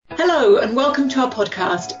Hello and welcome to our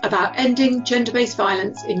podcast about ending gender-based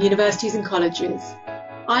violence in universities and colleges.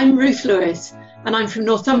 I'm Ruth Lewis and I'm from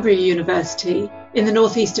Northumbria University in the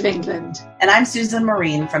northeast of England. And I'm Susan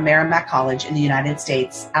Marine from Merrimack College in the United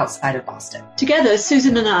States outside of Boston. Together,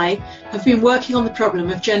 Susan and I have been working on the problem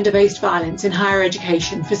of gender-based violence in higher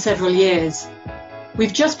education for several years.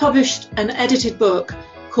 We've just published an edited book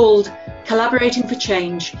called Collaborating for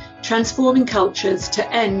Change, Transforming Cultures to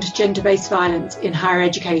End Gender-Based Violence in Higher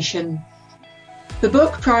Education. The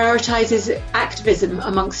book prioritises activism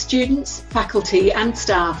amongst students, faculty and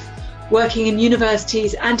staff working in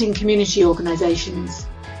universities and in community organisations.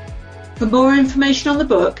 For more information on the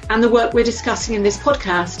book and the work we're discussing in this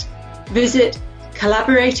podcast, visit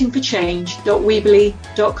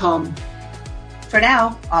collaboratingforchange.weebly.com. For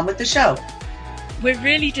now, on with the show. We're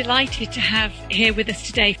really delighted to have here with us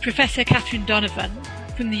today Professor Catherine Donovan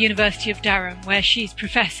from the University of Durham, where she's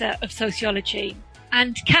Professor of Sociology.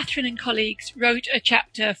 And Catherine and colleagues wrote a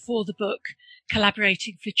chapter for the book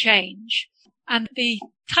Collaborating for Change. And the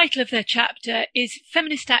title of their chapter is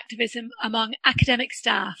Feminist Activism Among Academic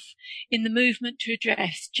Staff in the Movement to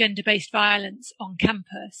Address Gender-Based Violence on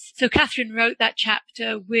Campus. So Catherine wrote that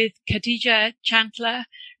chapter with Khadija Chandler,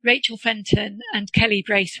 Rachel Fenton and Kelly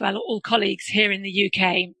Bracewell, all colleagues here in the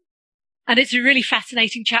UK. And it's a really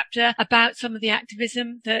fascinating chapter about some of the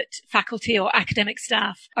activism that faculty or academic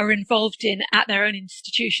staff are involved in at their own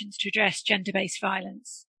institutions to address gender-based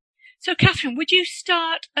violence. So Catherine, would you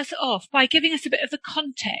start us off by giving us a bit of the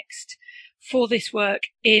context for this work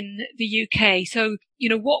in the UK? So,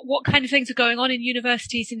 what kind of things are going on in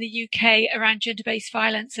universities in the UK around gender-based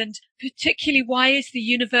violence, and particularly why is the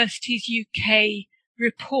Universities UK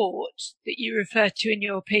report that you refer to in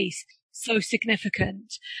your piece so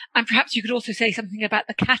significant? And perhaps you could also say something about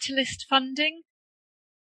the Catalyst funding.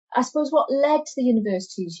 I suppose what led to the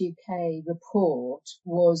Universities UK report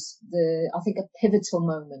was I think a pivotal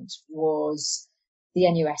moment was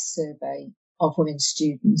the NUS survey of women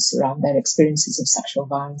students around their experiences of sexual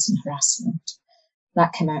violence and harassment.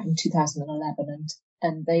 That came out in 2011,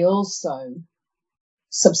 and they also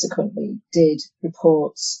subsequently did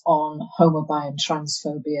reports on homo, bi and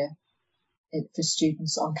transphobia for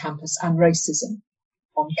students on campus and racism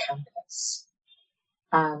on campus.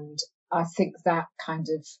 And I think that kind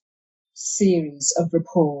of series of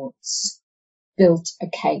reports built a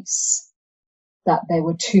case that there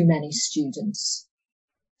were too many students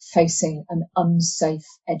facing an unsafe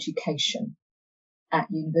education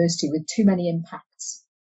at university with too many impacts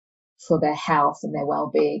for their health and their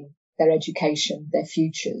well-being, their education, their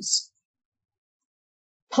futures.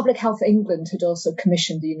 Public Health England had also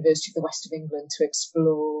commissioned the University of the West of England to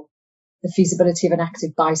explore the feasibility of an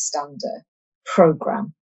active bystander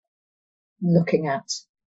programme looking at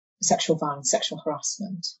sexual violence, sexual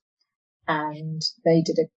harassment. And they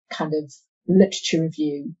did a kind of literature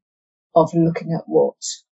review of looking at what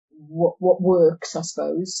works, I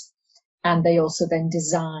suppose. And they also then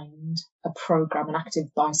designed a programme, an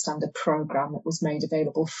active bystander programme that was made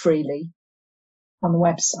available freely on the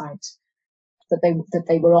website that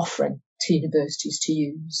they were offering to universities to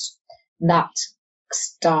use. And that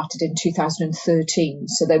started in 2013.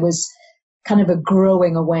 So there was kind of a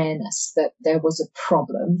growing awareness that there was a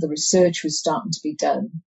problem. The research was starting to be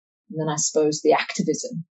done. And then I suppose the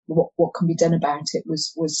activism, what can be done about it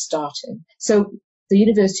was starting. So the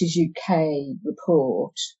Universities UK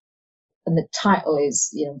report, and the title is,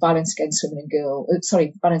 Violence Against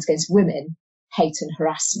Women, Hate and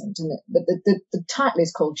Harassment. But the title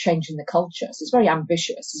is called Changing the Culture. So it's very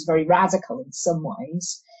ambitious. It's very radical in some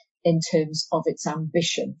ways in terms of its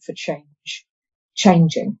ambition for change.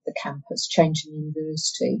 Changing the campus, changing the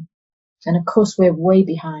university. And of course we're way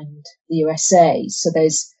behind the USA. So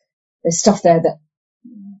there's stuff there that,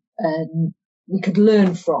 we could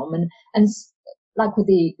learn from and like with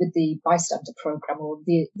the bystander program or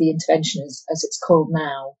the intervention as it's called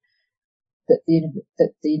now that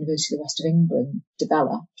the University of the West of England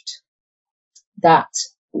developed, that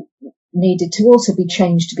needed to also be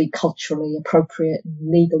changed to be culturally appropriate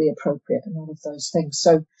and legally appropriate and all of those things.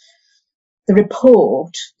 So the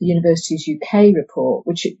report, the Universities UK report,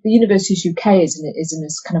 which the Universities UK is in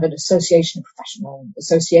this kind of an association, a professional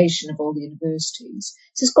association of all the universities.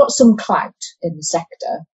 So it's got some clout in the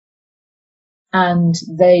sector. And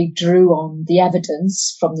they drew on the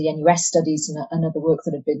evidence from the NUS studies and other work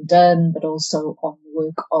that had been done, but also on the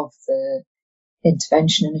work of the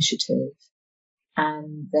intervention initiative.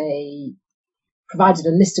 And they provided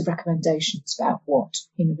a list of recommendations about what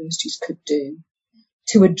universities could do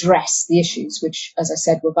to address the issues, which, as I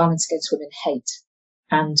said, were violence against women, hate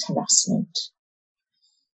and harassment.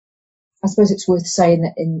 I suppose it's worth saying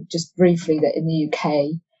that just briefly that in the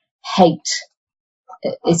UK, hate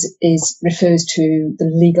refers to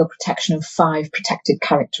the legal protection of 5 protected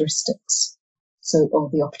characteristics. So, or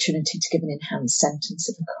the opportunity to give an enhanced sentence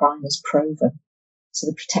if a crime is proven. So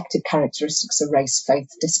the protected characteristics are race, faith,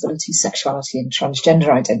 disability, sexuality and transgender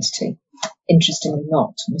identity. Interestingly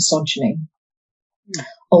not misogyny.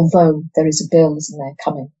 Although there is a bill, isn't there,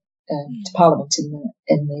 coming to Parliament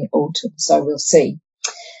in the autumn, so we'll see.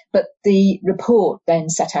 But the report then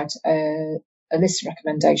set out a list of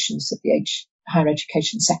recommendations that the higher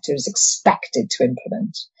education sector is expected to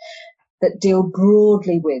implement that deal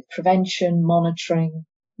broadly with prevention, monitoring,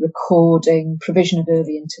 recording, provision of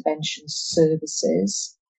early intervention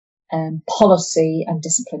services, policy and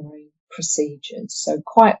disciplinary procedures. So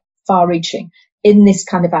quite far-reaching in this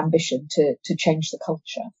kind of ambition to change the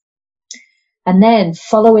culture. And then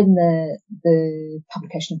following the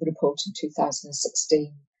publication of the report in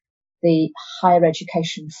 2016, the Higher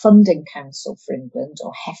Education Funding Council for England,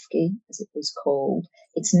 or HEFCE as it was called,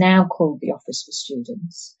 it's now called the Office for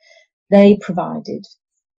Students, they provided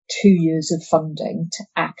 2 years of funding to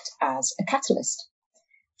act as a catalyst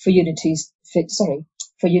for universities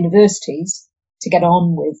to get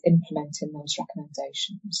on with implementing those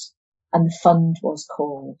recommendations. And the fund was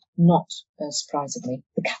called, not surprisingly,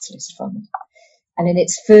 the Catalyst Fund. And in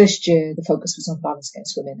its first year, the focus was on violence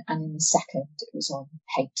against women, and in the second, it was on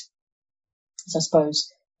hate. So I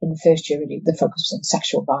suppose in the first year, really, the focus was on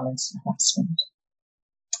sexual violence and harassment.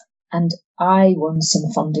 And I won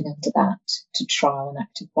some funding under that to trial an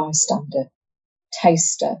active bystander,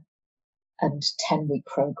 taster, and 10-week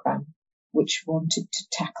programme, which wanted to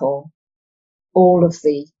tackle all of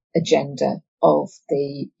the agenda of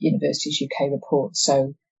the Universities UK report.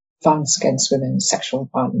 So violence against women, sexual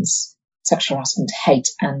violence, sexual harassment, hate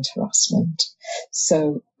and harassment.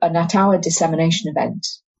 So, and at our dissemination event,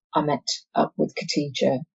 I met up with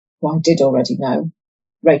Khadija, who I did already know,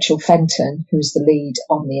 Rachel Fenton, who's the lead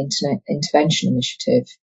on the Internet Intervention Initiative,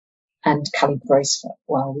 and Callie Bracewell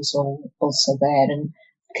was also there. And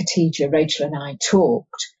Khadija, Rachel and I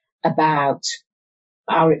talked about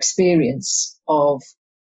our experience of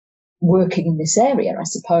working in this area, I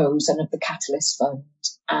suppose, and of the Catalyst Fund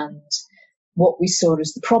and what we saw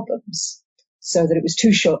as the problems, so that it was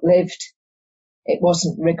too short-lived. It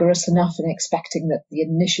wasn't rigorous enough in expecting that the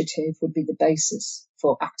initiative would be the basis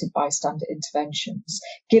for active bystander interventions,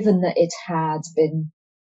 given that it had been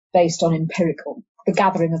based on the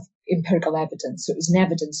gathering of empirical evidence. So it was an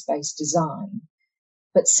evidence-based design.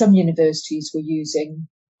 But some universities were using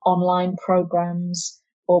online programs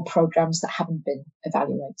or programs that hadn't been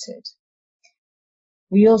evaluated.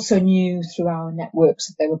 We also knew through our networks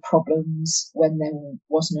that there were problems when there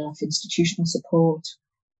wasn't enough institutional support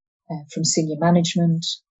from senior management.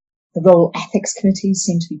 The role ethics committees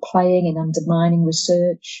seem to be playing in undermining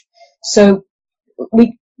research. So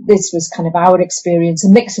this was kind of our experience, a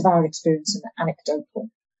mix of our experience and anecdotal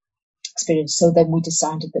experience. So then we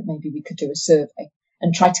decided that maybe we could do a survey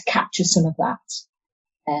and try to capture some of that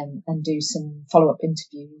and do some follow-up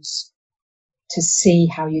interviews to see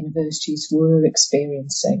how universities were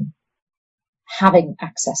experiencing having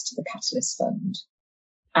access to the Catalyst Fund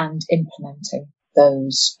and implementing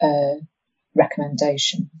those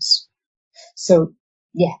recommendations. So,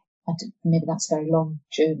 yeah, maybe that's a very long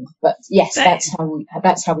journey, but yes, that's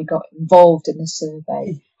how we got involved in the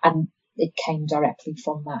survey, and it came directly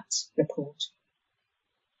from that report.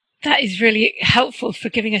 That is really helpful for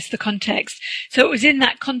giving us the context. So it was in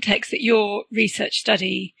that context that your research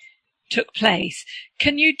study took place.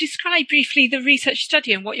 Can you describe briefly the research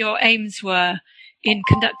study and what your aims were in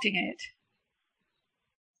conducting it?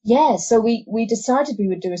 Yeah, so we decided we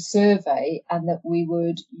would do a survey and that we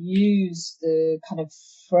would use the kind of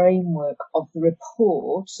framework of the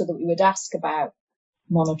report, so that we would ask about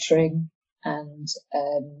monitoring and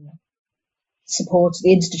support,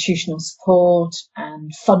 the institutional support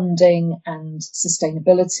and funding and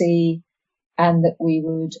sustainability, and that we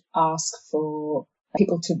would ask for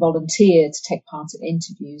people to volunteer to take part in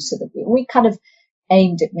interviews, so that we kind of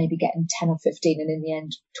aimed at maybe getting 10 or 15, and in the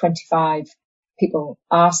end 25 people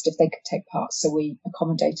asked if they could take part. So we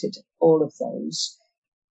accommodated all of those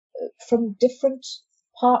from different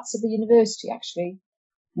parts of the university, actually,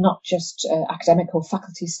 not just academic or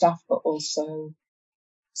faculty staff, but also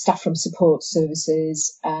staff from support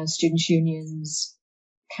services, students' unions,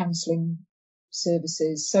 counselling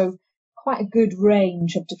services. So quite a good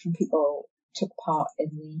range of different people took part in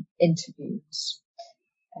the interviews.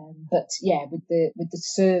 But yeah, with the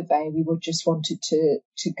survey, we would just wanted to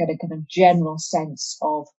get a kind of general sense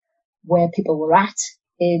of where people were at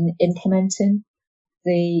in implementing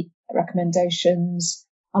the recommendations,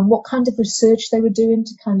 and what kind of research they were doing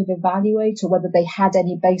to kind of evaluate, or whether they had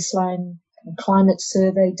any baseline climate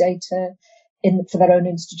survey data for their own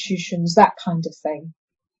institutions, that kind of thing,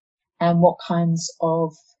 and what kinds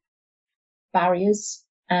of barriers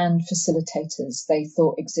and facilitators they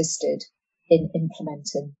thought existed in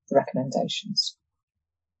implementing the recommendations.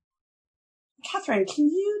 Catherine, can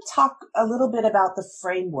you talk a little bit about the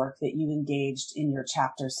framework that you engaged in your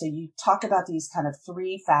chapter? So you talk about these kind of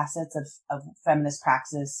three facets of feminist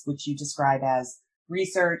praxis, which you describe as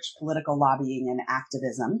research, political lobbying, and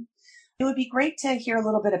activism. It would be great to hear a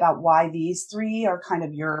little bit about why these three are kind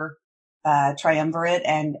of your triumvirate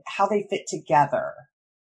and how they fit together.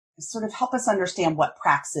 Sort of help us understand what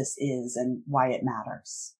praxis is and why it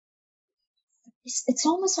matters. It's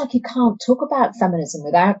almost like you can't talk about feminism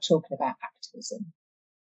without talking about activism.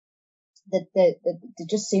 There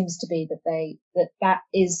just seems to be that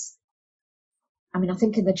is, I mean, I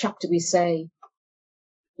think in the chapter we say,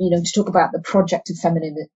 to talk about the project of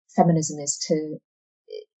feminism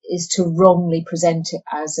is to wrongly present it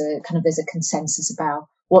as there's a consensus about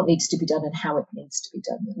what needs to be done and how it needs to be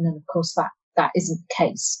done. And then of course that isn't the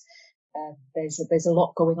case. There's a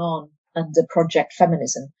lot going on under Project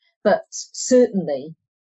Feminism, but certainly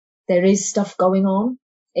there is stuff going on.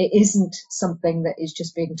 It isn't something that is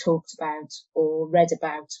just being talked about or read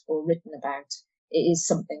about or written about. It is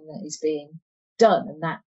something that is being done, and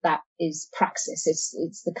that is praxis.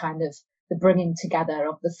 It's the kind of the bringing together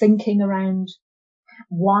of the thinking around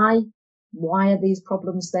why are these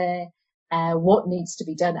problems there, what needs to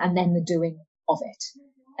be done, and then the doing of it.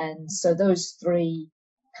 And so those three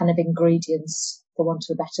kind of ingredients, for want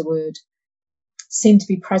of a better word, seem to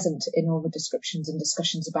be present in all the descriptions and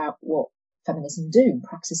discussions about what feminism do.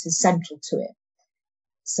 Praxis is central to it.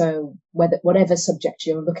 So whatever subject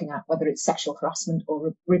you're looking at, whether it's sexual harassment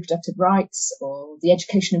or reproductive rights or the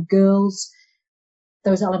education of girls,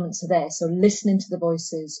 those elements are there. So listening to the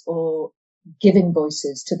voices or giving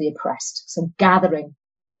voices to the oppressed. So gathering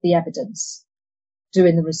the evidence,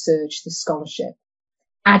 doing the research, the scholarship,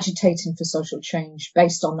 agitating for social change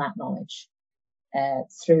based on that knowledge,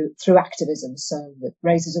 through activism. So that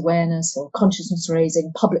raises awareness or consciousness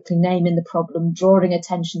raising, publicly naming the problem, drawing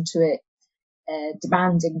attention to it,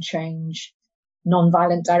 demanding change,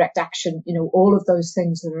 non-violent direct action, all of those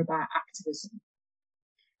things that are about activism.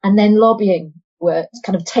 And then lobbying, where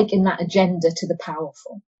kind of taking that agenda to the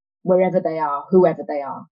powerful, wherever they are, whoever they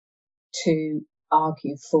are, to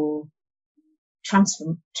argue for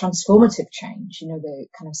transformative change, the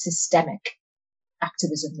kind of systemic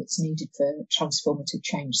activism that's needed for transformative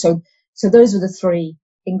change. So those are the three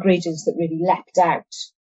ingredients that really leapt out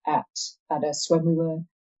at us when we were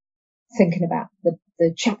thinking about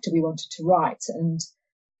the chapter we wanted to write,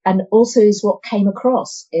 and also is what came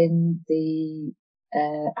across in the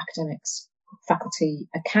academics faculty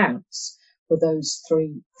accounts. Were those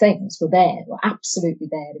three things were absolutely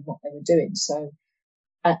there in what they were doing. So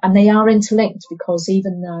and they are interlinked, because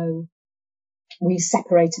even though we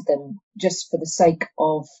separated them just for the sake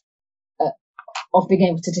of being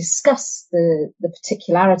able to discuss the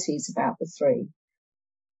particularities about the three,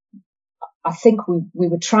 I think we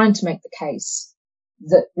were trying to make the case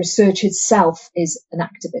that research itself is an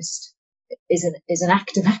activist, is an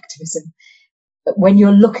act of activism. But when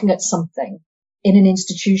you're looking at something in an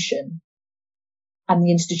institution and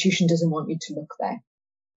the institution doesn't want you to look there.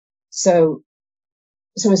 So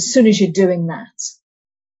as soon as you're doing that,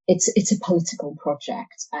 it's a political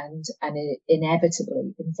project, and it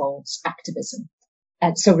inevitably involves activism.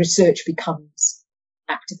 And so research becomes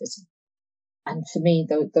activism. And for me,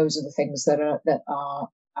 those are the things that are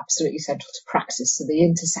absolutely central to praxis. So the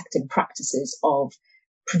intersecting practices of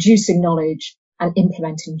producing knowledge and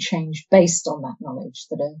implementing change based on that knowledge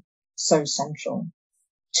that are so central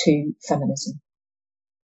to feminism.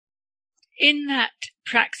 In that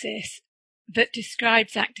praxis that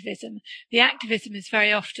describes activism, the activism is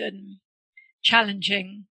very often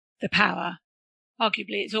challenging the power.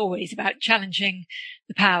 Arguably, it's always about challenging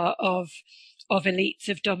the power of elites,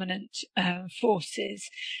 of dominant forces.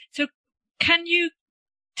 So can you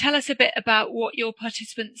tell us a bit about what your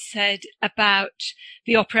participants said about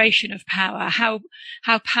the operation of power, how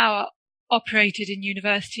power operated in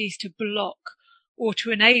universities to block or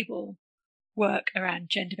to enable work around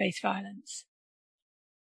gender-based violence?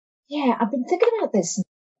 Yeah, I've been thinking about this.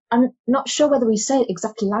 I'm not sure whether we say it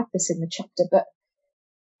exactly like this in the chapter, but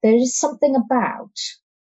there is something about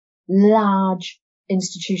large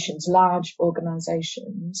institutions, large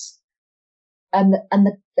organizations, and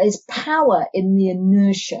there's power in the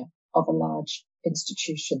inertia of a large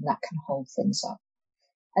institution that can hold things up.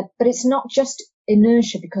 But it's not just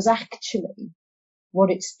inertia, because actually what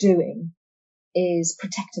it's doing is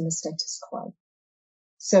protecting the status quo.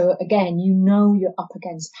 So again, you're up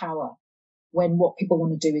against power when what people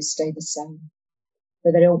want to do is stay the same.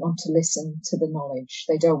 That they don't want to listen to the knowledge.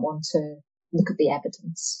 They don't want to look at the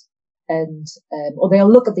evidence. Or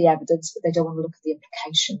they'll look at the evidence, but they don't want to look at the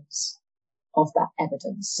implications of that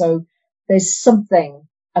evidence. So there's something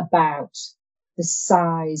about the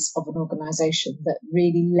size of an organization that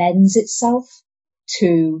really lends itself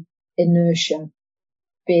to inertia,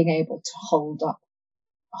 being able to hold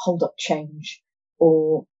up change,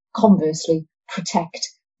 or conversely protect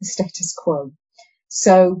the status quo.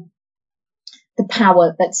 So the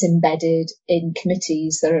power that's embedded in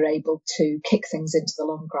committees that are able to kick things into the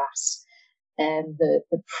long grass, and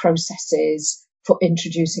the processes for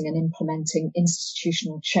introducing and implementing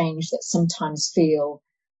institutional change that sometimes feel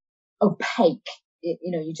opaque.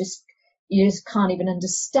 You just can't even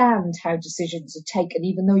understand how decisions are taken,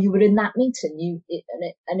 even though you were in that meeting.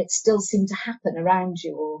 And it still seemed to happen around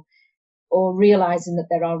you, or realizing that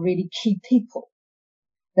there are really key people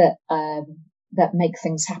that make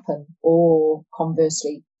things happen, or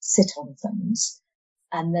conversely sit on things,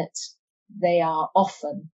 and that they are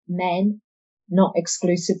often men, not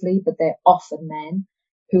exclusively, but they're often men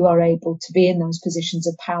who are able to be in those positions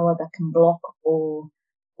of power that can block or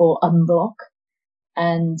unblock.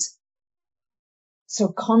 And so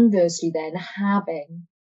conversely then, having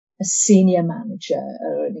a senior manager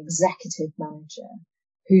or an executive manager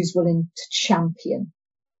who's willing to champion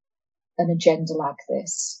an agenda like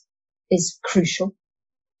this is crucial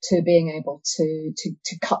to being able to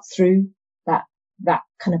cut through that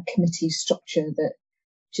kind of committee structure that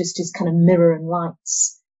just is kind of mirror and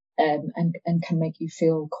lights, and can make you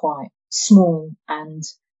feel quite small and,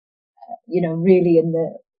 really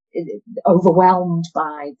overwhelmed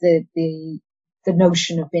by the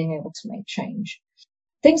notion of being able to make change.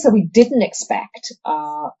 Things that we didn't expect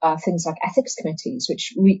are things like ethics committees,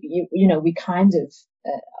 which we kind of,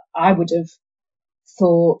 I would have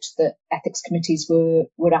thought that ethics committees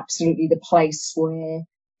were absolutely the place where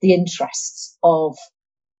the interests of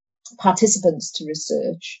participants to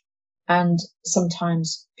research, and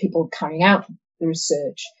sometimes people carrying out the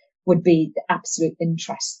research, would be the absolute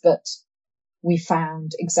interest. But we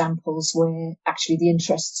found examples where actually the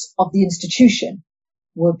interests of the institution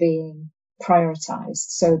were being prioritized.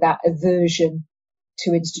 So that aversion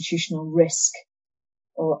to institutional risk,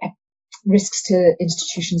 or risks to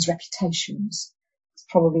institutions' reputations, is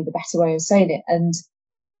probably the better way of saying it. And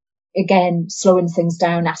again, slowing things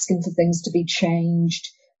down, asking for things to be changed,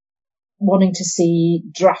 wanting to see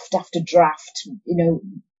draft after draft,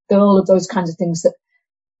 all of those kinds of things that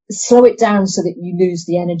slow it down so that you lose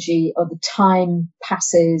the energy, or the time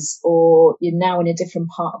passes, or you're now in a different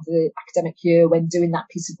part of the academic year when doing that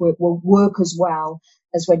piece of work will work as well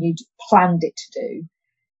as when you planned it to do.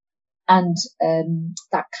 And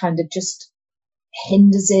that kind of just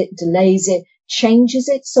hinders it, delays it, changes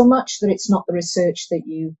it so much that it's not the research that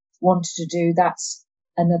you wanted to do. That's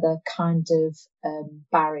another kind of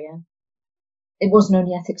barrier. It wasn't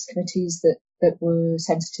only ethics committees that were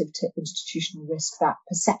sensitive to institutional risk. That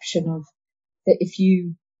perception of that if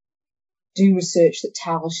you do research that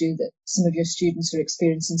tells you that some of your students are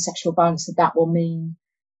experiencing sexual violence, that will mean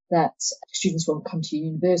that students won't come to your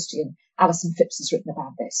university. And Alison Phipps has written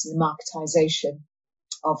about this, and the marketisation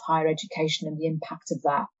of higher education and the impact of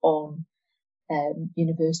that on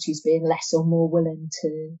universities being less or more willing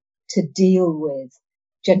to deal with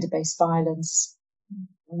gender-based violence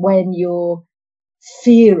when you're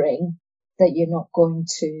fearing that you're not going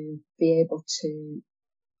to be able to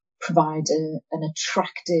provide an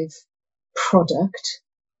attractive product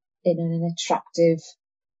in an attractive,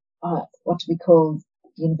 what do we call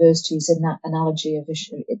universities in that analogy of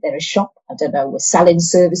they're a shop? I don't know. We're selling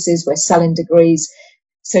services, we're selling degrees.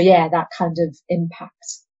 So yeah, that kind of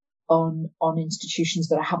impact on institutions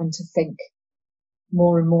that are having to think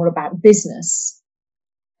more and more about business,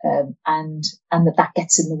 and that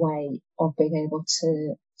gets in the way of being able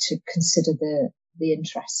to consider the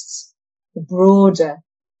interests, the broader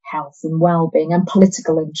health and well-being and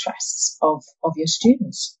political interests of your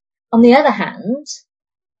students. On the other hand,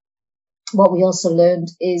 what we also learned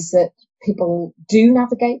is that people do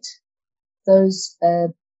navigate those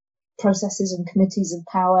processes and committees of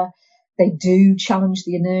power. They do challenge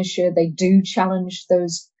the inertia. They do challenge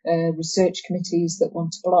those research committees that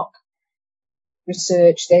want to block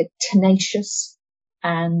research. They're tenacious,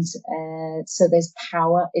 and so there's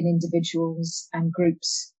power in individuals and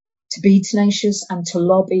groups to be tenacious and to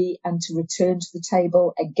lobby and to return to the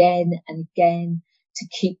table again and again, to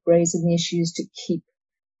keep raising the issues, to keep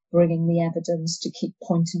bringing the evidence, to keep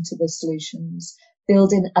pointing to the solutions,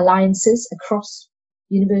 building alliances across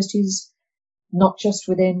universities not just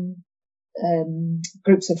within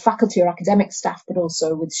groups of faculty or academic staff, but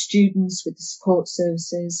also with students, with the support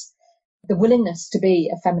services. The willingness to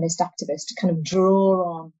be a feminist activist, to kind of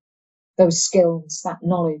draw on those skills, that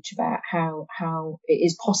knowledge about how it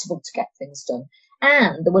is possible to get things done,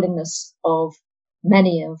 and the willingness of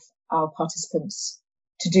many of our participants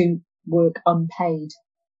to do work unpaid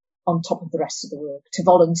on top of the rest of the work, to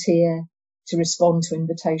volunteer, to respond to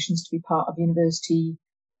invitations to be part of university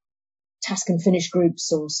task and finish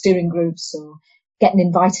groups or steering groups, or getting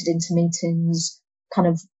invited into meetings, kind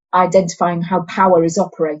of identifying how power is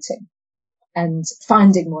operating and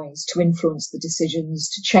finding ways to influence the decisions,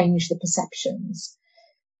 to change the perceptions.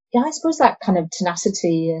 Yeah, I suppose that kind of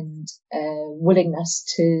tenacity and willingness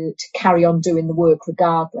to carry on doing the work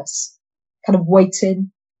regardless, kind of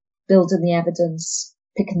waiting, building the evidence,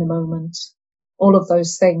 picking the moment, all of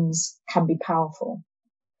those things can be powerful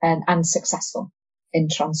and successful in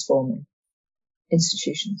transforming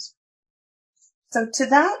institutions. So to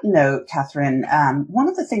that note, Catherine, one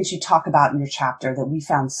of the things you talk about in your chapter that we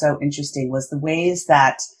found so interesting was the ways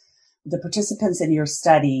that the participants in your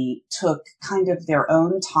study took kind of their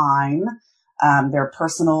own time, their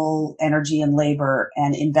personal energy and labor,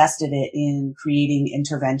 and invested it in creating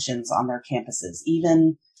interventions on their campuses,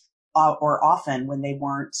 even or often when they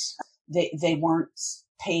weren't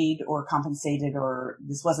paid or compensated, or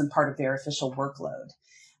this wasn't part of their official workload.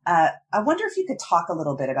 I wonder if you could talk a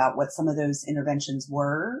little bit about what some of those interventions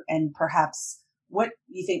were, and perhaps what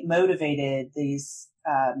you think motivated these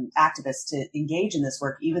activists to engage in this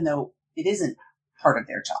work, even though it isn't part of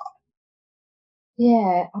their job.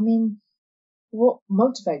 Yeah, I mean, what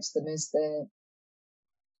motivates them is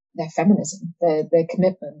their feminism, their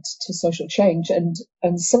commitment to social change, and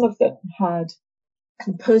some of them had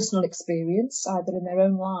kind of personal experience, either in their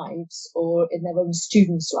own lives or in their own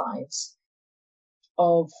students' lives,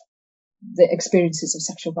 of the experiences of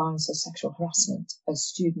sexual violence or sexual harassment as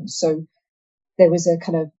students. So there was a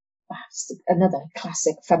kind of another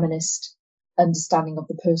classic feminist understanding of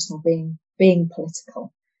the personal being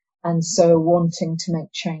political, and so wanting to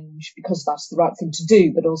make change because that's the right thing to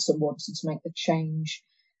do, but also wanting to make the change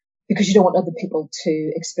because you don't want other people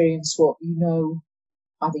to experience what you know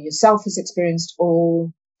either yourself has experienced or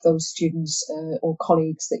those students or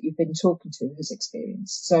colleagues that you've been talking to has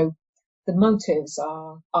experienced. So the motives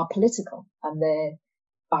are political, and they're,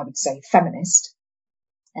 I would say, feminist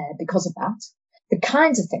because of that. The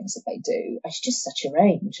kinds of things that they do are just such a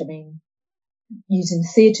range. I mean, using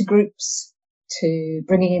theatre groups, to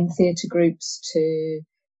bringing in theatre groups to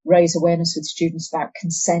raise awareness with students about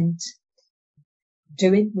consent,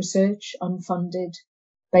 doing research, unfunded,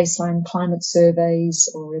 baseline climate surveys,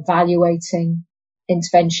 or evaluating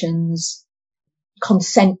interventions,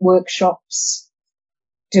 consent workshops,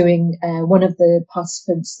 doing, one of the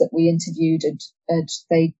participants that we interviewed,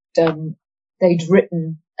 they'd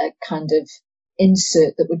written a kind of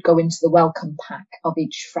insert that would go into the welcome pack of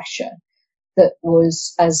each fresher that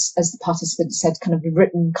was, as the participant said, kind of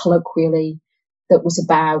written colloquially, that was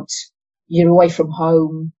about, you're away from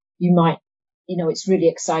home, you might, it's really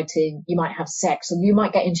exciting, you might have sex, or you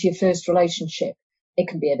might get into your first relationship. It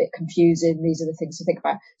can be a bit confusing. These are the things to think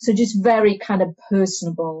about. So just very kind of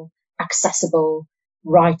personable, accessible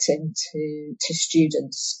writing to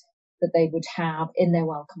students that they would have in their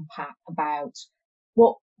welcome pack about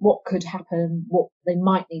what could happen, what they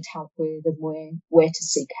might need help with, and where to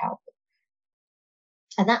seek help.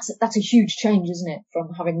 And that's a huge change, isn't it?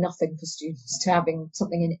 From having nothing for students to having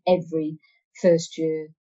something in every first year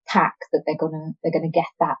pack that they're gonna get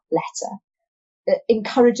that letter.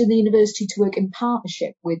 Encouraging the university to work in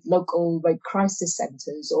partnership with local rape crisis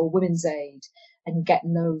centres or Women's Aid, and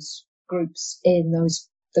getting those groups in,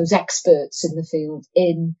 those experts in the field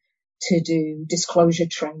in to do disclosure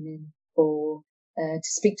training, or to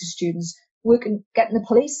speak to students, getting the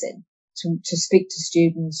police in to speak to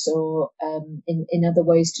students, or in other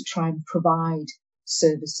ways to try and provide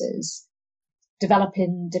services.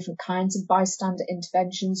 Developing different kinds of bystander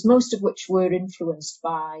interventions, most of which were influenced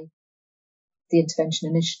by the Intervention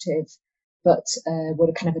Initiative, but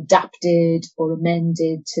were kind of adapted or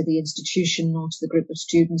amended to the institution or to the group of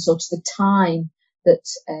students or to the time that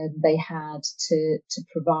they had to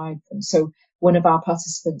provide them. So one of our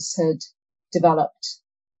participants had developed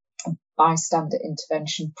a bystander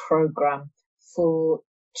intervention program for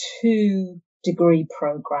 2 degree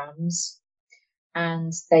programs,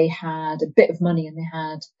 and they had a bit of money, and they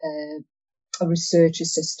had a research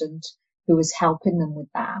assistant who was helping them with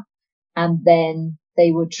that. And then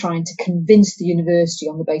they were trying to convince the university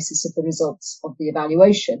on the basis of the results of the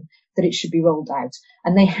evaluation that it should be rolled out.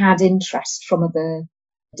 And they had interest from other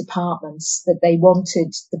departments that they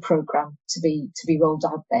wanted the programme to be rolled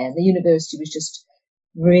out there. And the university was just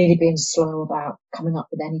really being slow about coming up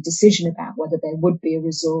with any decision about whether there would be a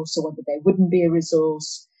resource or whether there wouldn't be a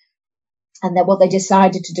resource. And then what they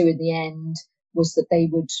decided to do in the end was that they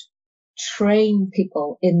would train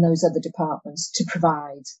people in those other departments to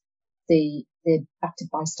provide the active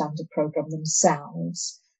bystander program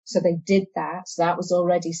themselves. So they did that. So that was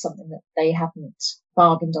already something that they hadn't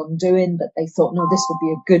bargained on doing, but they thought, no, this would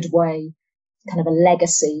be a good way, kind of a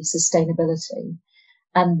legacy, sustainability.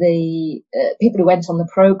 And the people who went on the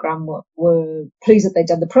program were pleased that they'd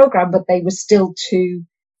done the program, but they were still too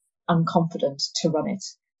unconfident to run it.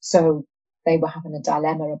 So they were having a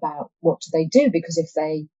dilemma about what do they do, because if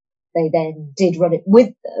they then did run it with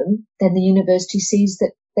them, then the university sees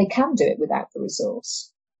that they can do it without the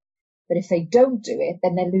resource. But if they don't do it,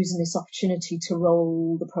 then they're losing this opportunity to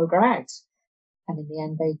roll the program out. And in the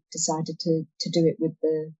end, they decided to do it with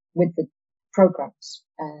the programs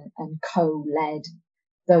and co-led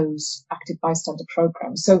those active bystander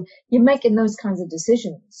programs. So you're making those kinds of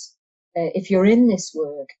decisions. If you're in this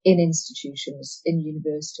work in institutions, in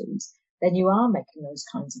universities, then you are making those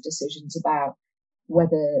kinds of decisions about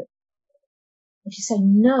whether, if you say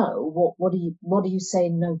no, what are you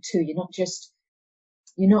saying no to?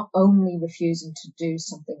 You're not only refusing to do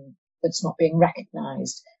something that's not being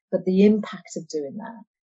recognised, but the impact of doing that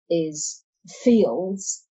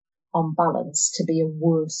feels on balance to be a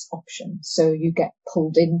worse option. So you get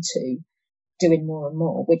pulled into doing more and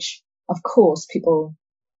more, which of course people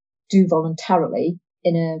do voluntarily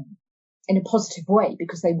in a positive way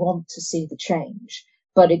because they want to see the change,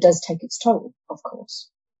 but it does take its toll, of course.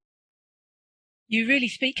 You really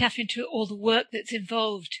speak, Catherine, to all the work that's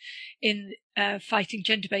involved in fighting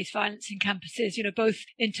gender-based violence in campuses, both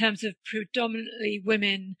in terms of predominantly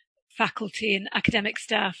women faculty and academic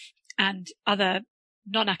staff and other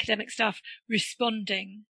non-academic staff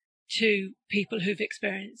responding to people who've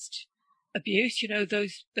experienced abuse.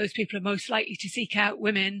 Those people are most likely to seek out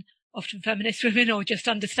women, often feminist women, or just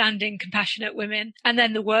understanding, compassionate women. And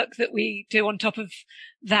then the work that we do on top of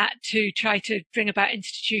that to try to bring about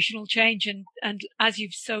institutional change. And as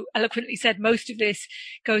you've so eloquently said, most of this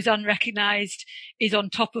goes unrecognised, is on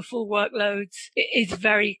top of full workloads. It is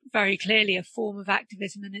very, very clearly a form of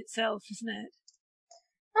activism in itself, isn't it?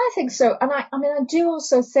 I think so. And I do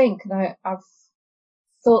also think, and I've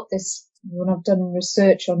thought this when I've done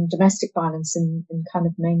research on domestic violence in kind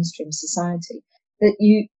of mainstream society, that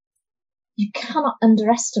you cannot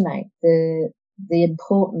underestimate the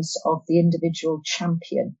importance of the individual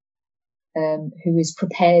champion, who is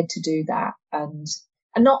prepared to do that and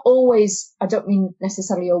not always, I don't mean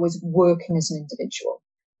necessarily always working as an individual,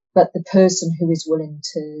 but the person who is willing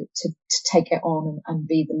to take it on and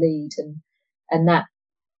be the lead, and that,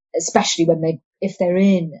 especially if they're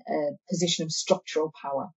in a position of structural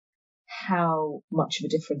power, how much of a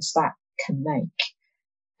difference that can make.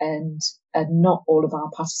 And not all of our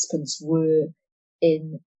participants were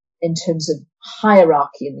in terms of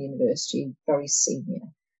hierarchy in the university very senior,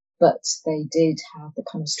 but they did have the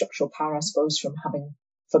kind of structural power, I suppose, from having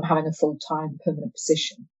a full-time permanent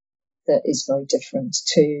position that is very different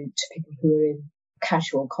to people who are in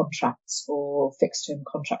casual contracts or fixed-term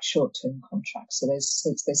contracts, short-term contracts. So there's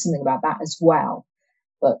something about that as well.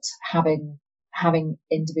 But having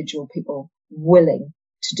individual people willing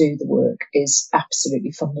to do the work is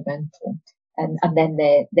absolutely fundamental. And then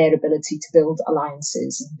their ability to build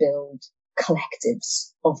alliances and build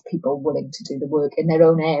collectives of people willing to do the work in their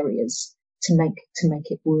own areas to make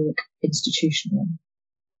it work institutionally.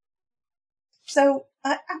 So I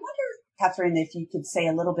wonder, Catherine, if you could say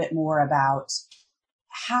a little bit more about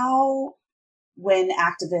how, when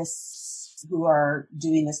activists who are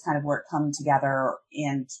doing this kind of work come together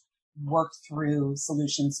and work through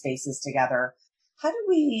solution spaces together, how do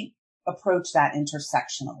we approach that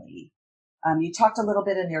intersectionally? You talked a little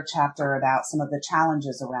bit in your chapter about some of the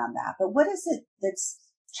challenges around that, but what is it that's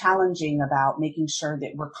challenging about making sure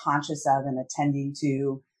that we're conscious of and attending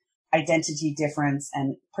to identity difference,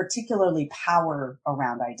 and particularly power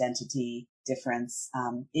around identity difference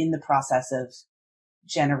in the process of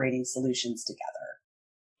generating solutions together?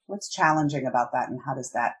 What's challenging about that, and how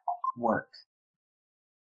does that work?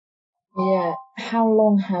 Yeah, how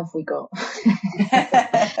long have we got?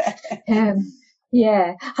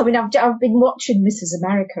 Yeah, I mean, I've been watching Mrs.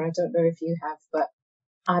 America. I don't know if you have, but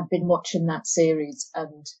I've been watching that series,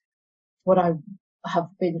 and what I have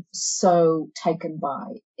been so taken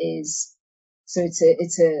by is, so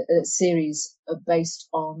it's a series based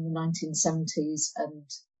on the 1970s and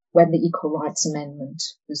when the Equal Rights Amendment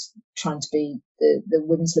was trying to be the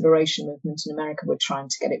women's liberation movement in America were trying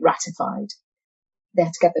to get it ratified. they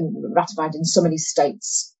have to get them ratified in so many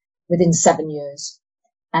states within 7 years.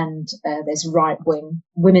 And there's a right-wing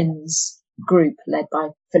women's group led by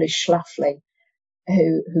Phyllis Schlafly,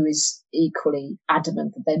 who is equally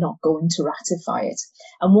adamant that they're not going to ratify it.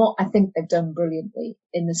 And what I think they've done brilliantly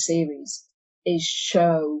in the series is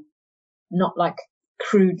show, not like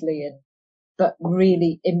crudely but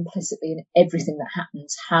really implicitly in everything that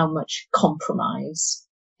happens, how much compromise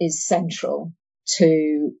is central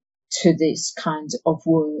to this kind of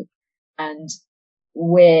work, and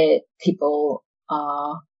where people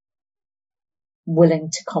are willing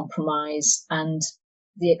to compromise, and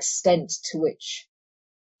the extent to which,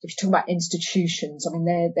 if you talk about institutions, I mean,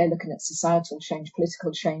 they're looking at societal change,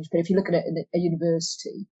 political change, but if you look at it in a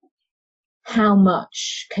university, how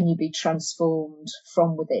much can you be transformed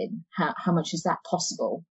from within? How much is that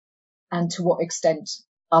possible? And to what extent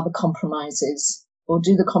are the compromises, or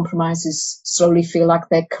do the compromises slowly feel like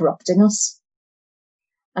they're corrupting us?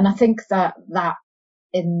 And I think that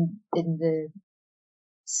in the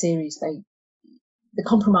series, the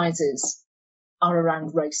compromises are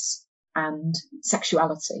around race and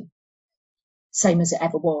sexuality, same as it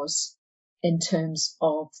ever was, in terms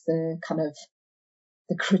of the kind of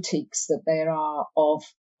the critiques that there are of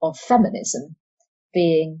feminism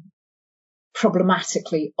being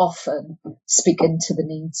problematically often speaking to the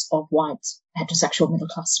needs of white heterosexual middle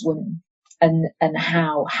class women, and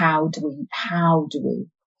how do we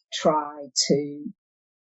try to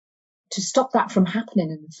stop that from happening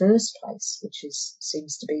in the first place, which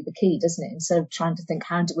seems to be the key, doesn't it? Instead of trying to think,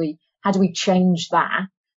 how do we change that?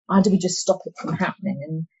 How do we just stop it from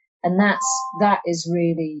happening? And that is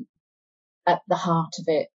really at the heart of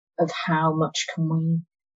it, of how much can we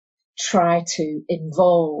try to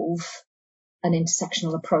involve an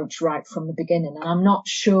intersectional approach right from the beginning. And I'm not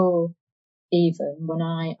sure, even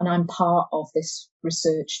and I'm part of this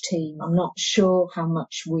research team, I'm not sure how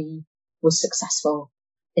much we were successful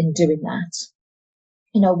in doing that.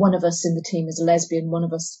 You know, one of us in the team is a lesbian, one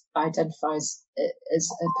of us identifies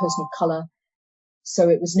as a person of colour. So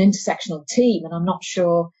it was an intersectional team, and I'm not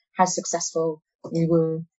sure how successful we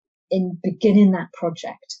were in beginning that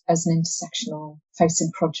project as an intersectional facing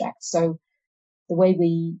project. So the way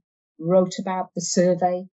we wrote about the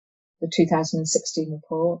survey, the 2016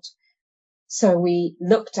 report, so we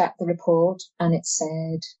looked at the report and it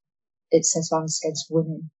says violence against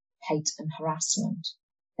women, hate and harassment.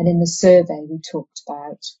 And in the survey, we talked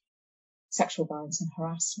about sexual violence and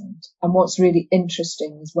harassment. And what's really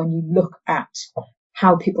interesting is when you look at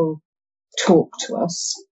how people talk to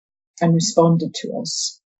us and responded to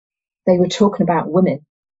us, they were talking about women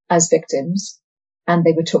as victims, and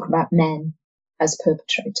they were talking about men as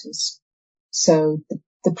perpetrators. So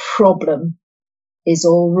the problem is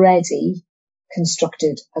already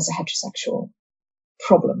constructed as a heterosexual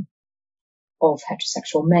problem of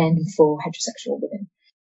heterosexual men for heterosexual women.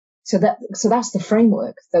 So that's the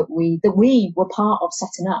framework that we were part of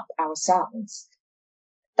setting up ourselves.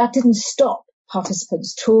 That didn't stop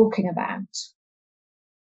participants talking about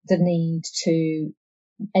the need to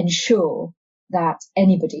ensure that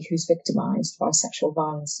anybody who's victimised by sexual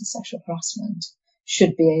violence and sexual harassment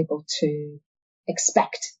should be able to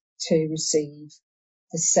expect to receive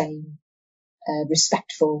the same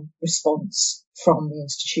respectful response from the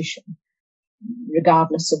institution,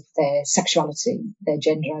 regardless of their sexuality, their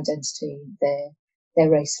gender identity, their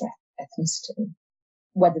race or ethnicity,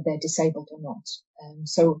 whether they're disabled or not.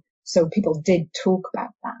 So people did talk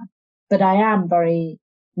about that. But I am very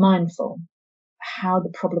mindful how the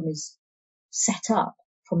problem is set up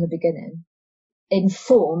from the beginning,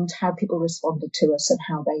 informed how people responded to us and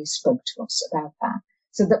how they spoke to us about that.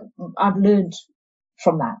 So that I've learned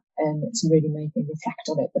from that, and it's really made me reflect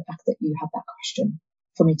on it, the fact that you had that question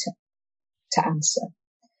for me to answer.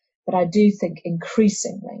 But I do think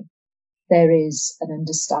increasingly there is an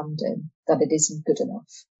understanding that it isn't good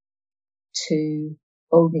enough to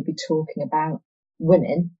only be talking about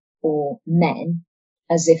women or men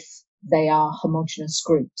as if they are homogenous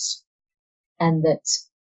groups, and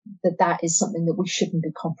that is something that we shouldn't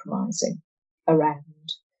be compromising around,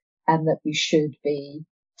 and that we should be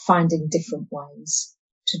finding different ways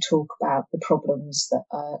to talk about the problems that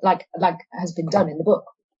are, like has been done in the book,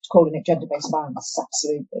 calling it gender-based violence is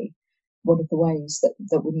absolutely one of the ways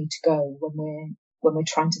that we need to go when we're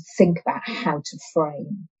trying to think about how to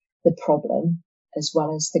frame the problem, as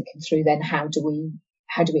well as thinking through then how do we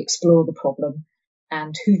explore the problem,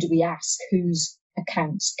 and who do we ask, whose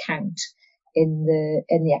accounts count in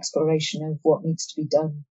the exploration of what needs to be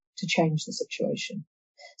done to change the situation.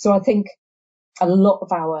 So I think a lot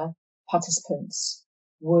of our participants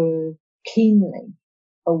were keenly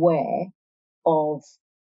aware of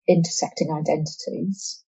intersecting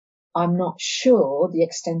identities. I'm not sure the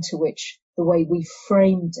extent to which the way we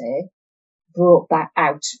framed it brought that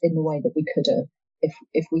out in the way that we could have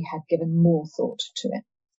if we had given more thought to it.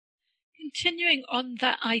 Continuing on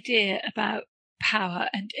that idea about power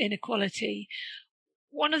and inequality,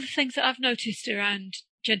 one of the things that I've noticed around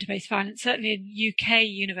gender-based violence, certainly in UK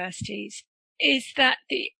universities, is that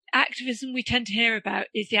the activism we tend to hear about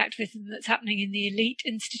is the activism that's happening in the elite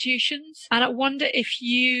institutions. And I wonder if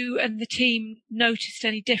you and the team noticed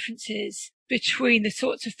any differences between the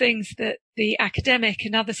sorts of things that the academic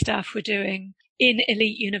and other staff were doing in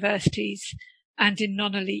elite universities and in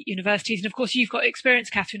non-elite universities. And of course, you've got experience,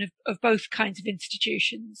 Catherine, of both kinds of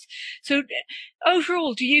institutions. So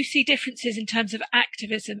overall, do you see differences in terms of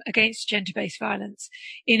activism against gender-based violence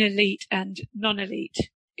in elite and non-elite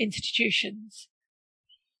institutions?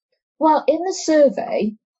 Well, in the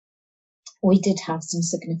survey, we did have some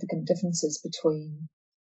significant differences between,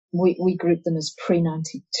 we grouped them as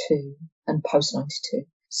pre-92 and post-92.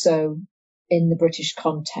 So in the British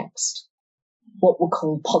context, what were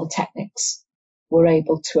called polytechnics were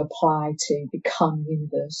able to apply to become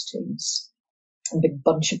universities. And a big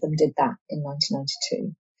bunch of them did that in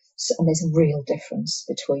 1992. So, and there's a real difference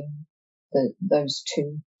between those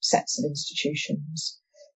two sets of institutions,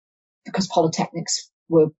 because polytechnics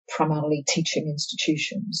were primarily teaching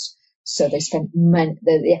institutions. So they spent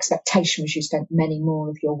the expectation was you spent many more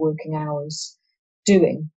of your working hours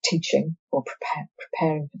doing teaching or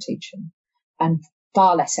preparing for teaching, and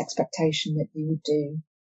far less expectation that you would do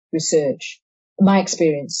research. My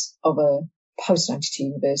experience of a post-92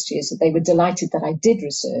 university is that they were delighted that I did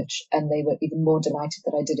research, and they were even more delighted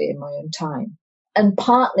that I did it in my own time. And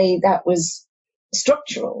partly that was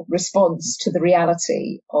structural response to the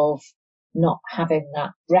reality of not having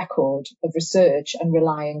that record of research and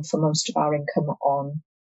relying for most of our income on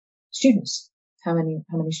students, how many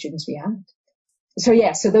students we had. So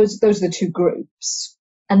yeah, so those are the two groups.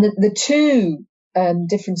 And the two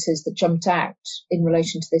differences that jumped out in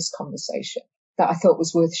relation to this conversation that I thought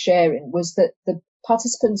was worth sharing was that the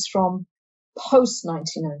participants from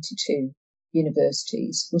post-1992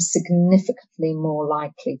 universities were significantly more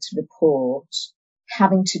likely to report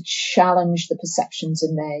having to challenge the perceptions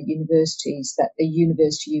in their universities that the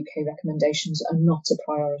University UK recommendations are not a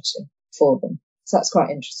priority for them. So that's quite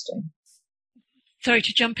interesting. Sorry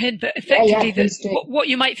to jump in, but effectively yeah, what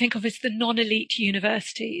you might think of as the non-elite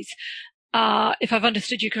universities are, if I've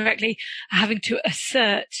understood you correctly, having to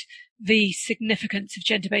assert the significance of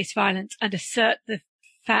gender-based violence and assert the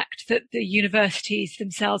fact that the universities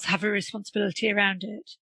themselves have a responsibility around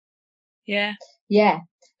it. Yeah? Yeah.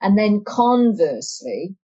 And then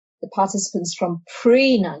conversely, the participants from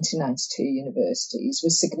pre-1992 universities were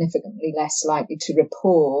significantly less likely to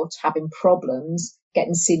report having problems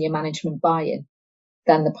getting senior management buy-in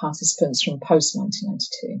than the participants from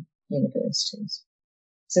post-1992 universities.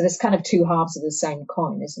 So there's kind of two halves of the same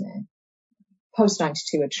coin, isn't it?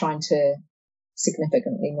 Post-92 are trying to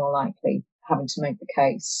significantly more likely having to make the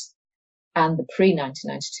case, and the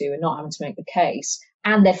pre-1992 are not having to make the case,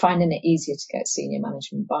 and they're finding it easier to get senior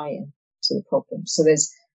management buy-in to the problem. So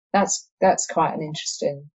that's quite an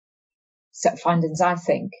interesting set of findings, I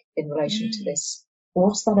think, in relation to this.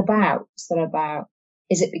 What's that about?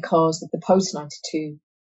 Is it because the post-92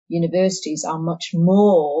 universities are much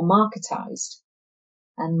more marketized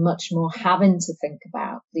and much more having to think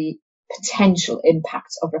about the potential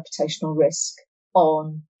impact of reputational risk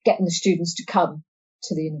on getting the students to come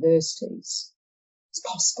to the universities? It's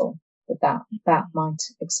possible that might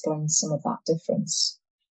explain some of that difference.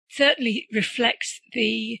 Certainly reflects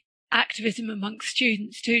the activism amongst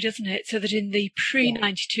students too, doesn't it? So that in the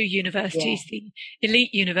pre-92 universities, the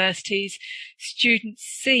elite universities, students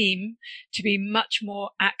seem to be much more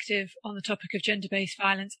active on the topic of gender-based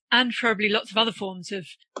violence and probably lots of other forms of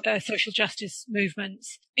social justice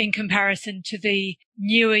movements in comparison to the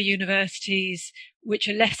newer universities, which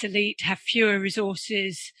are less elite, have fewer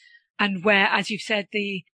resources, and where, as you've said,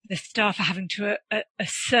 the staff are having to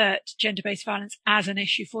assert gender-based violence as an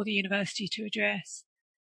issue for the university to address.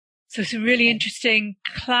 So some really interesting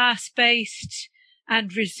class-based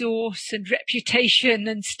and resource and reputation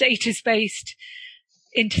and status-based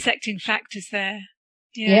intersecting factors there.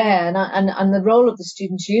 Yeah, and the role of the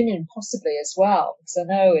Students' Union possibly as well, because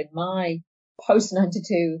I know in my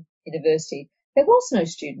post-92 university, there was no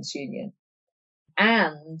Students' Union,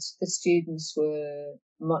 and the students were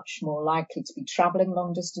much more likely to be travelling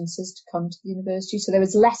long distances to come to the university. So there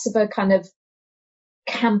was less of a kind of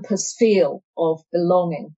campus feel of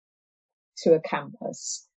belonging to a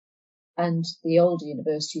campus. And the older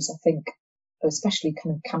universities, I think, especially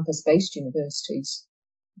kind of campus-based universities,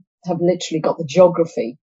 have literally got the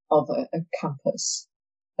geography of a campus,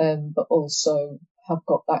 but also have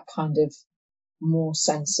got that kind of more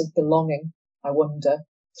sense of belonging, I wonder,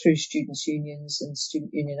 through students' unions and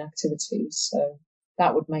student union activities. So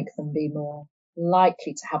that would make them be more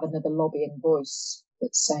likely to have another lobbying voice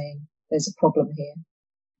that's saying there's a problem here.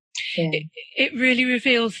 Yeah. It really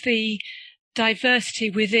reveals the diversity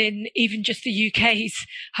within even just the UK's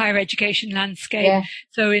higher education landscape. Yeah.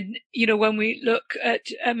 So when we look at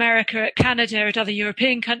America, at Canada, at other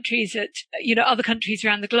European countries, at, other countries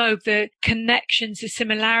around the globe, the connections, the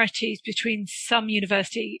similarities between some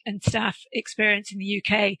university and staff experience in the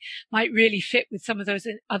UK might really fit with some of those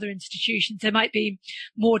other institutions. There might be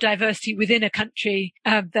more diversity within a country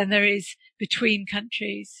than there is between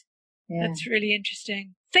countries. Yeah. That's really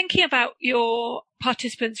interesting. Thinking about your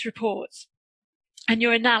participants' reports and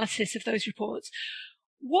your analysis of those reports,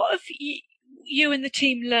 what have you and the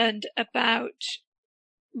team learned about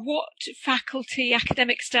what faculty,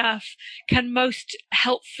 academic staff can most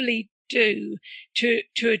helpfully do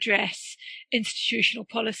to address institutional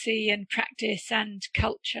policy and practice and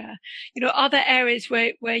culture? Are there areas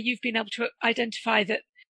where you've been able to identify that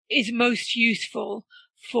is most useful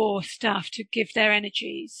for staff to give their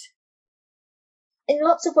energies? In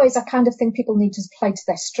lots of ways, I kind of think people need to play to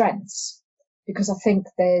their strengths, because I think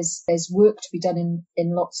there's work to be done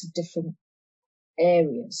in lots of different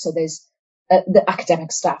areas. So there's the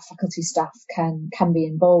academic staff, faculty staff can be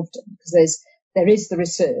involved in, because there is the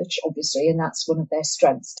research, obviously, and that's one of their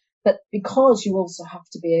strengths. But because you also have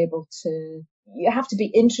to be able to, you have to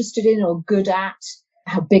be interested in or good at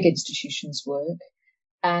how big institutions work,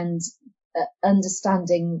 and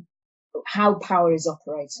understanding how power is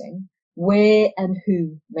operating, where and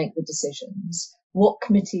who make the decisions, what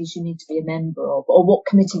committees you need to be a member of, or what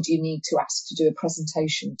committee do you need to ask to do a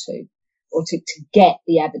presentation to, or to get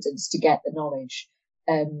the evidence, to get the knowledge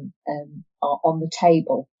on the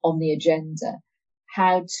table, on the agenda,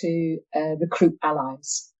 how to recruit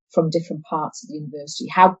allies from different parts of the university,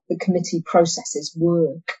 how the committee processes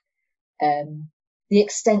work, the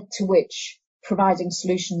extent to which providing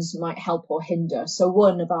solutions might help or hinder. So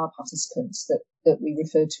one of our participants that we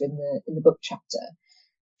referred to in the book chapter,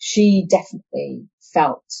 she definitely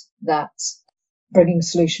felt that bringing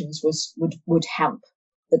solutions would help,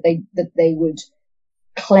 that they would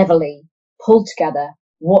cleverly pull together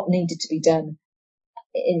what needed to be done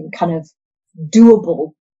in kind of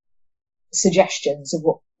doable suggestions of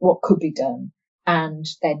what could be done, and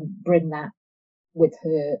then bring that with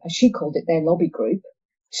her, as she called it, their lobby group,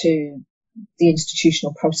 to the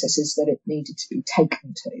institutional processes that it needed to be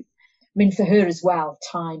taken to. I mean, for her as well,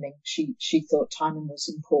 timing, she thought timing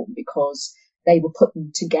was important, because they were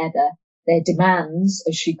putting together their demands,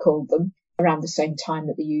 as she called them, around the same time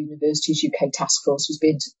that the Universities UK Task Force was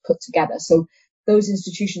being put together. So those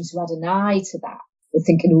institutions who had an eye to that were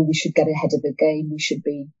thinking, we should get ahead of the game. We should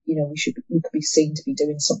be, we could be seen to be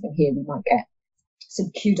doing something here. We might get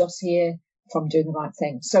some kudos here from doing the right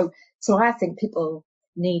thing. So I think people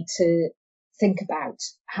need to think about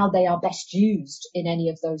how they are best used in any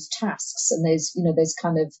of those tasks. And there's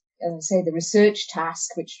kind of, as I say, the research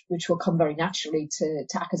task, which will come very naturally to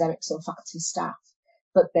academics or faculty staff.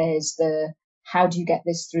 But there's how do you get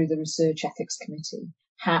this through the research ethics committee?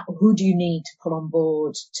 Who do you need to put on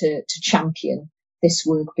board to champion this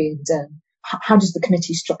work being done? How does the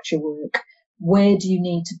committee structure work? Where do you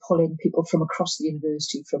need to pull in people from across the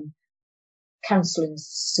university, from counselling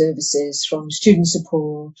services, from student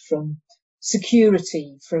support, from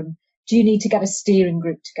security, do you need to get a steering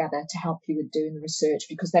group together to help you with doing the research?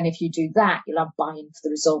 Because then if you do that, you'll have buy-in for the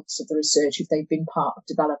results of the research if they've been part of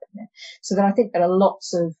developing it. So that I think there are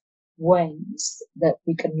lots of ways that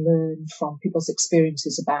we can learn from people's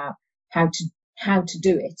experiences about how to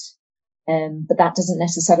do it. But that doesn't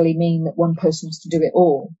necessarily mean that one person has to do it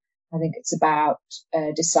all. I think it's about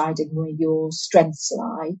deciding where your strengths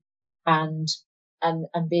lie, and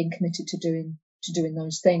being committed to doing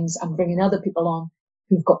those things, and bringing other people on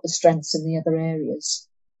who've got the strengths in the other areas.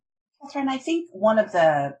 Catherine, I think one of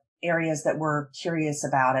the areas that we're curious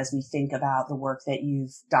about as we think about the work that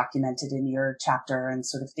you've documented in your chapter and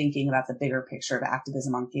sort of thinking about the bigger picture of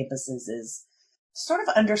activism on campuses is sort of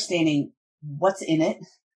understanding what's in it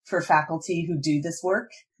for faculty who do this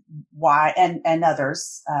work, why, and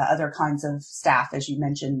others, other kinds of staff, as you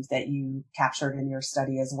mentioned, that you captured in your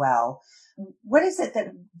study as well. What is it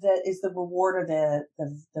that is the reward or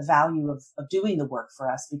the value of doing the work for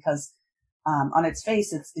us? Because on its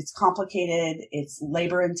face, it's complicated, it's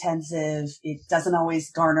labor intensive, it doesn't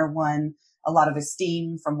always garner one a lot of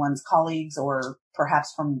esteem from one's colleagues or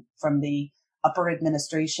perhaps from the upper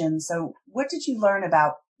administration. So what did you learn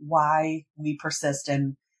about why we persist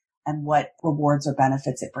and and what rewards or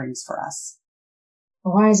benefits it brings for us.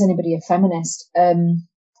 Why is anybody a feminist?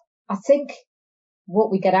 I think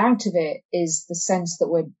what we get out of it is the sense that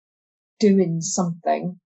we're doing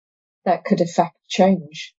something that could affect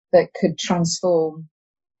change, that could transform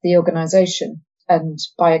the organisation and,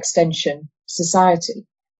 by extension, society.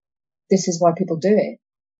 This is why people do it.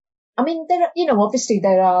 I mean, obviously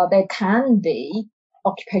there can be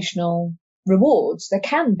occupational rewards. There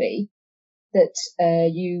can be that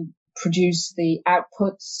you produce the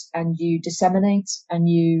outputs and you disseminate and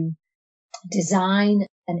you design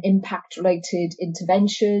an impact-related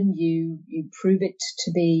intervention. You prove it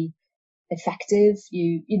to be effective.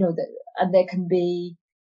 And there can be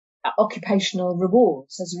occupational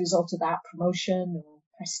rewards as a result of that, promotion or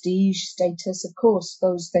prestige, status. Of course,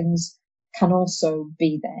 those things can also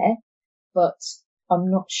be there, but I'm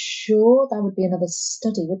not sure. That would be another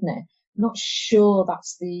study, wouldn't it? I'm not sure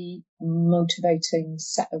that's the motivating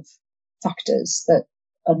set of factors that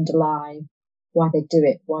underlie why they do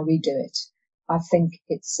it, why we do it. I think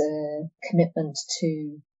it's a commitment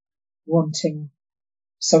to wanting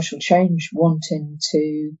social change, wanting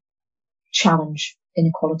to challenge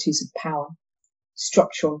inequalities of power,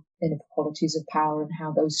 structural inequalities of power, and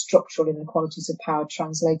how those structural inequalities of power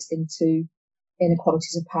translate into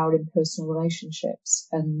inequalities of power in personal relationships,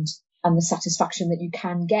 and the satisfaction that you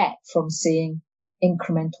can get from seeing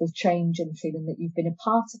incremental change and feeling that you've been a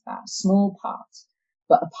part of that, a small part,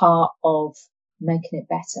 but a part of making it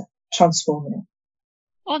better, transforming it.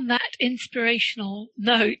 On that inspirational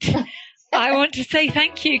note, I want to say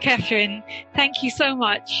thank you, Catherine. Thank you so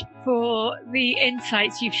much for the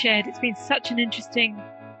insights you've shared. It's been such an interesting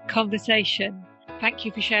conversation. Thank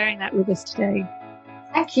you for sharing that with us today.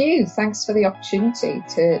 Thank you. Thanks for the opportunity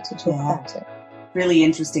to talk about it. Really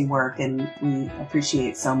interesting work, and we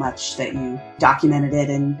appreciate so much that you documented it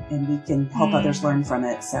and we can help others learn from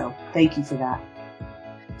it. So thank you for that.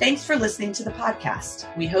 Thanks for listening to the podcast.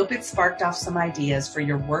 We hope it sparked off some ideas for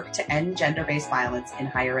your work to end gender-based violence in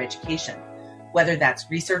higher education, whether that's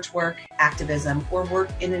research work, activism, or work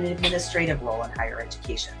in an administrative role in higher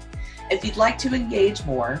education. If you'd like to engage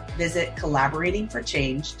more, visit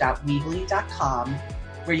collaboratingforchange.weebly.com,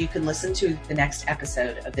 where you can listen to the next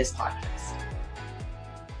episode of this podcast.